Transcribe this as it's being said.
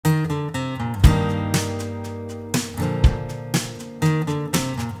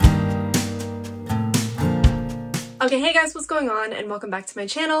Okay, hey guys, what's going on and welcome back to my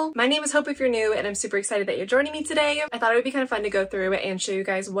channel. My name is Hope if you're new and I'm super excited that you're joining me today. I thought it would be kind of fun to go through and show you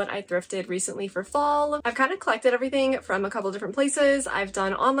guys what I thrifted recently for fall. I've kind of collected everything from a couple different places. I've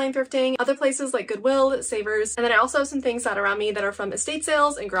done online thrifting, other places like Goodwill, Savers, and then I also have some things that around me that are from estate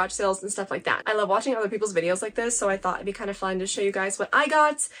sales and garage sales and stuff like that. I love watching other people's videos like this, so I thought it'd be kind of fun to show you guys what I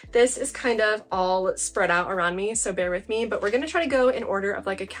got. This is kind of all spread out around me, so bear with me, but we're gonna try to go in order of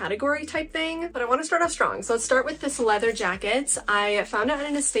like a category type thing, but I want to start off strong. So let's start with this leather jacket. I found it at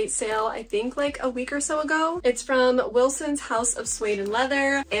an estate sale, I think like a week or so ago. It's from Wilson's House of Suede and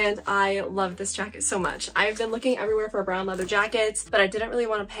Leather, and I love this jacket so much. I've been looking everywhere for a brown leather jacket, but I didn't really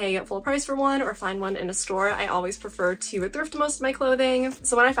want to pay full price for one or find one in a store. I always prefer to thrift most of my clothing.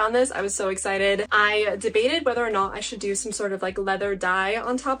 So when I found this, I was so excited. I debated whether or not I should do some sort of like leather dye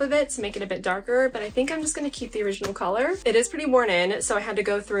on top of it to make it a bit darker, but I think I'm just going to keep the original color. It is pretty worn in, so I had to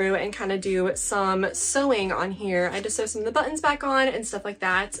go through and kind of do some sewing on here. I had to sew some of the buttons back on and stuff like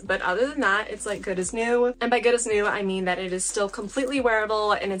that, but other than that, it's like good as new. And by good as new, I mean that it is still completely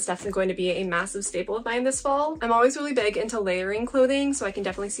wearable and it's definitely going to be a massive staple of mine this fall. I'm always really big into layering clothing, so I can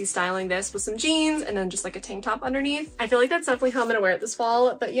definitely see styling this with some jeans and then just like a tank top underneath. I feel like that's definitely how I'm gonna wear it this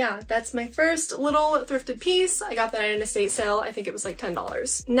fall, but yeah, that's my first little thrifted piece. I got that at an estate sale. I think it was like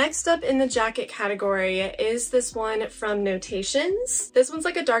 $10. Next up in the jacket category is this one from Notations. This one's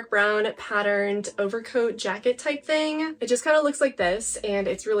like a dark brown patterned overcoat jacket type thing. It just kind of looks like this and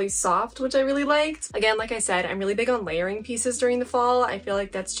it's really soft, which I really liked. Again, like I said, I'm really big on layering pieces during the fall. I feel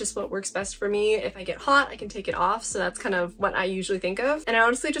like that's just what works best for me. If I get hot, I can take it off, so that's kind of what I usually think of. And I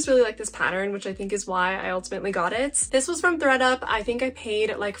honestly just really like this pattern, which I think is why I ultimately got it. This was from thredUP. I think I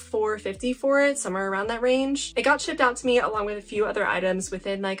paid like $4.50 for it, somewhere around that range. It got shipped out to me along with a few other items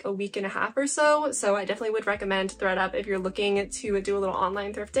within like a week and a half or so, so I definitely would recommend thredUP if you're looking to do a little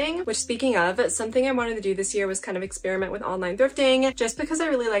online thrifting. Which, speaking of, something I wanted to do this year was kind of experiment with online thrifting, just because I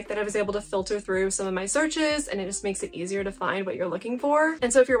really like that I was able to filter through some of my searches and it just makes it easier to find what you're looking for.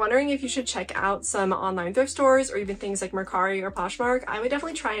 And so if you're wondering if you should check out some online thrift stores or even things like Mercari or Poshmark, I would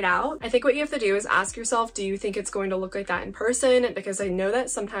definitely try it out. I think what you have to do is ask yourself, do you think it's going to look like that in person? Because I know that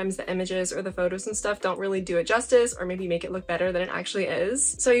sometimes the images or the photos and stuff don't really do it justice or maybe make it look better than it actually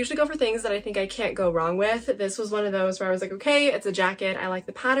is. So I usually go for things that I think I can't go wrong with. This was one of those where I was like, okay, it's a jacket, I like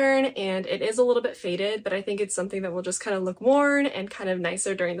the pattern, and it is a little bit faded, but I think it's something that will just kind of look worn and kind of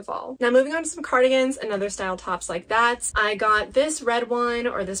nicer during the fall. Now moving on to some cardigans and other style tops like that. I got this red one,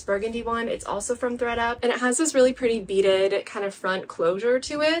 or this burgundy one. It's also from thredUP, and it has this really pretty beaded kind of front closure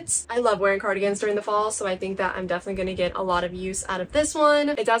to it. I love wearing cardigans during the fall, so I think that I'm definitely going to get a lot of use out of this one.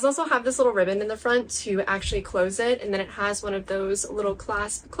 It does also have this little ribbon in the front to actually close it, and then it has one of those little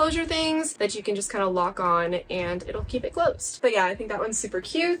clasp closure things that you can just kind of lock on and it'll keep it closed. But yeah, I think that one's super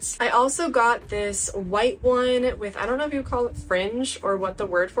cute. I also got this white one with, I don't know if you would call it fringe or what the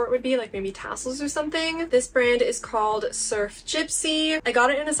word for it would be, like maybe tassels or something. This brand is called Surf Gypsy. I got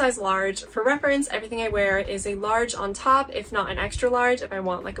it in a size large. For reference, everything I wear is a large on top, if not an extra large if I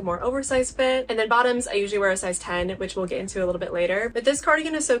want like a more oversized fit. And then bottoms, I usually wear a size 10, which we'll get into a little bit later. But this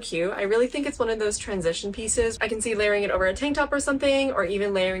cardigan is so cute. I really think it's one of those transition pieces. I can see layering it over a tank top or something, or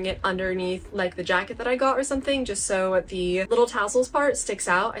even layering it underneath like the jacket that I got or something, just so the little tassels part sticks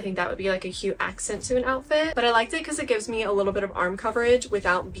out. I think that would be like a cute accent to an outfit. But I liked it because it gives me a little bit of arm coverage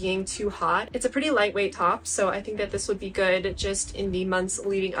without being too hot. It's a pretty lightweight top, so I think that this would be good just in the months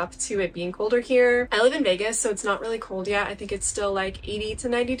leading up to it being colder here. I live in Vegas, so it's not really cold yet. I think it's still like 80 to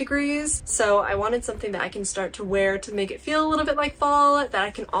 90 degrees. So I wanted something that I can start to wear to make it feel a little bit like fall, that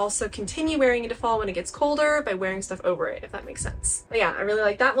I can also continue wearing into fall when it gets colder by wearing stuff over it, if that makes sense. But yeah, I really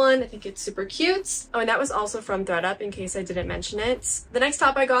like that one. I think it's super cute. Oh, and that was also from thredUP in case I didn't mention it. The next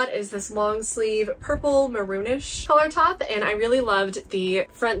top I got is this long sleeve purple maroonish color top, and I really loved the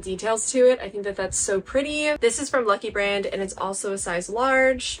front details to it. I think that that's so pretty. This is from Lucky Brand and it's also a size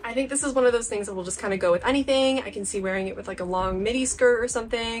large. I think this is one of those things that will just kind of go with anything. I can see wearing it with like a long midi skirt or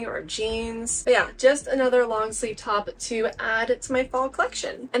something, or jeans. But yeah, just another long sleeve top to add to my fall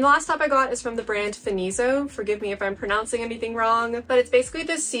collection. And the last top I got is from the brand Finizo. Forgive me if I'm pronouncing anything wrong, but it's basically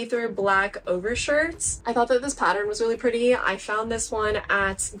this see-through black overshirt. I thought that this pattern was really pretty. I found this one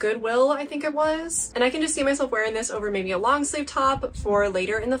at Goodwill, I think it was, and I can just see myself wearing this over maybe a long sleeve top for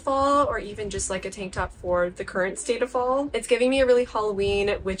later in the fall, or even just like a tank top for the current state of fall. It's giving me a really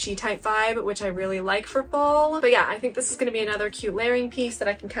Halloween witchy type vibe, which I really like for fall. But yeah, I think this is going to be another cute layering piece that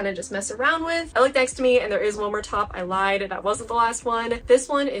I can kind of just mess around with. I looked next to me and there is one more top. I lied, that wasn't the last one. This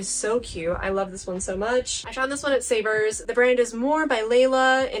one is so cute. I love this one so much. I found this one at Savers. The brand is More by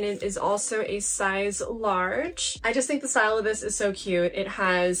Layla, and it is also a size large. I just think the style of this is so cute. It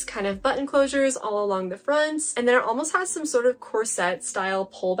has kind of button closures all along the front, and then it almost has some sort of corset style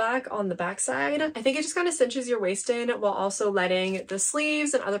pullback on the backside. I think it just kind of cinches your waist in while also letting the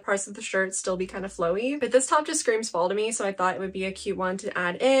sleeves and other parts of the shirt still be kind of flowy. But this top just screams fall to me, so I thought it would be a cute one to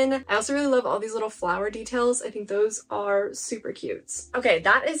add in. I also really love all these little flower details. I think those are super cute. Okay,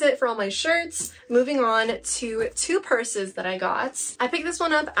 that is it for all my shirts. Moving on to two purses that I got. I picked this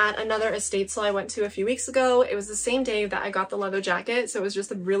one up at another estate sale I went to a few weeks ago. It was the same day that I got the leather jacket, so it was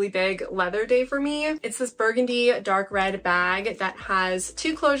just a really big leather day for me. It's this burgundy dark red bag that has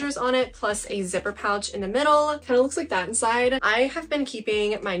two closures on it plus a zipper pouch in the middle. Kind of looks like that inside. I have been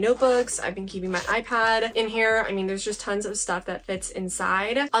keeping my notebooks, I've been keeping my iPad in here. I mean, there's just tons of stuff that fits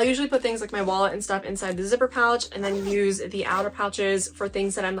inside. I'll usually put things like my wallet and stuff inside the zipper pouch and then use the outer pouches for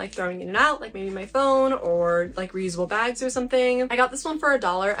things that I'm like throwing in and out, like maybe my phone or like reusable bags or something. I got this one for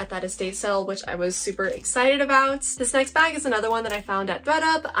 $1 at that estate sale, which I was super excited about. This next bag is another one that I found at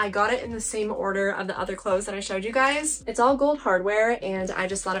thredUP. I got it in the same order of the other clothes that I showed you guys. It's all gold hardware and I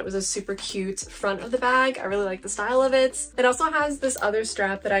just thought it was a super cute front of the bag. I really like the style of it. It also has this other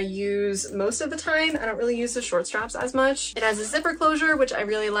strap that I use most of the time. I don't really use the short straps as much. It has a zipper closure, which I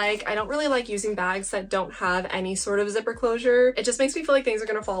really like. I don't really like using bags that don't have any sort of zipper closure. It just makes me feel like things are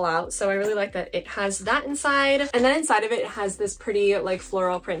gonna fall out. So I really like that it has that inside. And then inside of it, it has this pretty like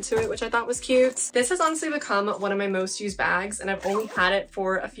floral print to it, which I thought was cute. This has honestly become one of my most used bags and I've only had it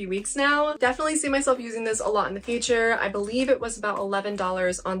for a few weeks now. Definitely see myself using this a lot in the future. I believe it was about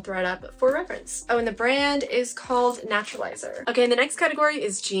 $11 on thredUP for reference. Oh, and the brand is called Naturalizer. Okay, and the next category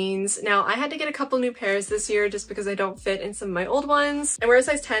is jeans. Now, I had to get a couple new pairs this year just because I don't fit in some of my old ones. I wear a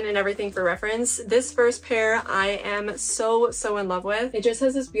size 10 and everything for reference. This first pair I am so in love with. It just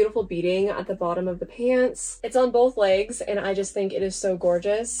has this beautiful beading at the bottom of the pants. It's on both legs and I just think it is so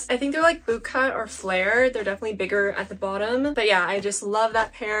gorgeous. I think they're like boot cut or flare. They're definitely bigger at the bottom. But yeah, I just love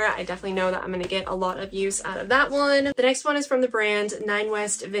that pair. I definitely know that I'm gonna get a lot of use out of that one. The next one is from the brand 9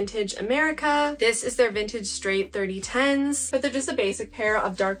 West Vintage America. This is their vintage straight 3010s, but they're just a basic pair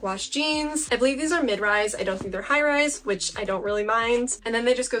of dark wash jeans. I believe these are mid-rise. I don't think they're high-rise, which I don't really mind. And then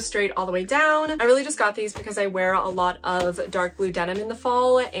they just go straight all the way down. I really just got these because I wear a lot of dark blue denim in the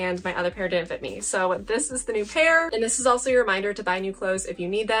fall and my other pair didn't fit me. So this is the new pair. And this is also your reminder to buy new clothes if you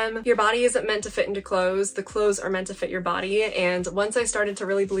need them. Your body isn't meant to fit into clothes. The clothes are meant to fit your body. And once I started to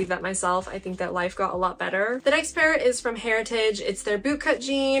really believe that myself, I think that life got a lot better. The next pair is from Heritage. It's their bootcut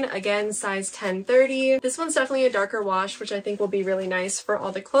jean, again, size 1030. This one's definitely a darker wash, which I think will be really nice for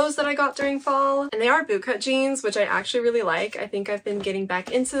all the clothes that I got during fall. And they are bootcut jeans, which I actually really like. I think I've been getting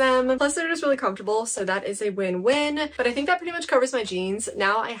back into them. Plus they're just really comfortable, so that is a win-win. But I think that pretty much covers my jeans.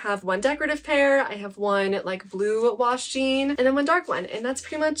 Now I have one decorative pair, I have one like blue wash jean, and then one dark one, and that's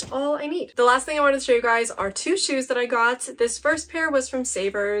pretty much all I need. The last thing I wanted to show you guys are two shoes that I got. This first pair was from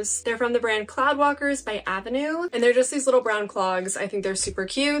Savers. They're from the brand Cloudwalkers by Avenue, and they're just these little brown clogs. I think they're super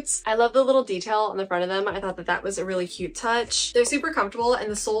cute. I love the little detail on the front of them. I thought that that was a really cute touch. They're super comfortable and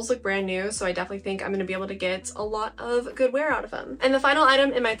the soles look brand new, so I definitely think I'm going to be able to get a lot of good wear out of them. And the final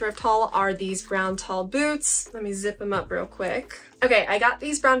item in my thrift haul are these brown tall boots. Let me zip them up real quick. Okay, I got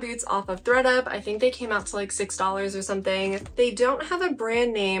these brown boots off of thredUP. I think they came out to like $6 or something. They don't have a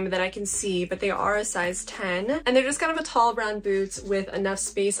brand name that I can see, but they are a size 10. And they're just kind of a tall brown boot with enough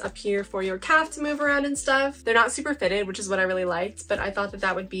space up here for your calf to move around and stuff. They're not super fitted, which is what I really liked, but I thought that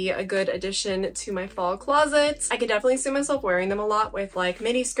that would be a good addition to my fall closet. I can definitely see myself wearing them a lot with like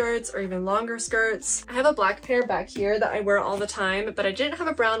mini skirts or even longer skirts. I have a black pair back here that I wear all the time, but I didn't have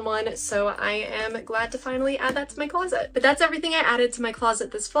a brown one, so I am glad to finally add that to my closet. But that's everything I added to my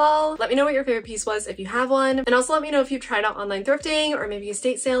closet this fall. Let me know what your favorite piece was if you have one, and also let me know if you've tried out online thrifting or maybe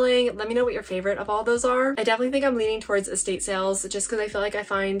estate sailing. Let me know what your favorite of all those are. I definitely think I'm leaning towards estate sales just because I feel like I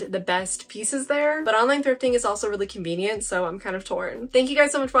find the best pieces there, but online thrifting is also really convenient, so I'm kind of torn. Thank you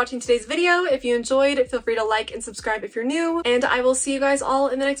guys so much for watching today's video. If you enjoyed, feel free to like and subscribe if you're new, and I will see you guys all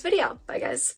in the next video. Bye guys.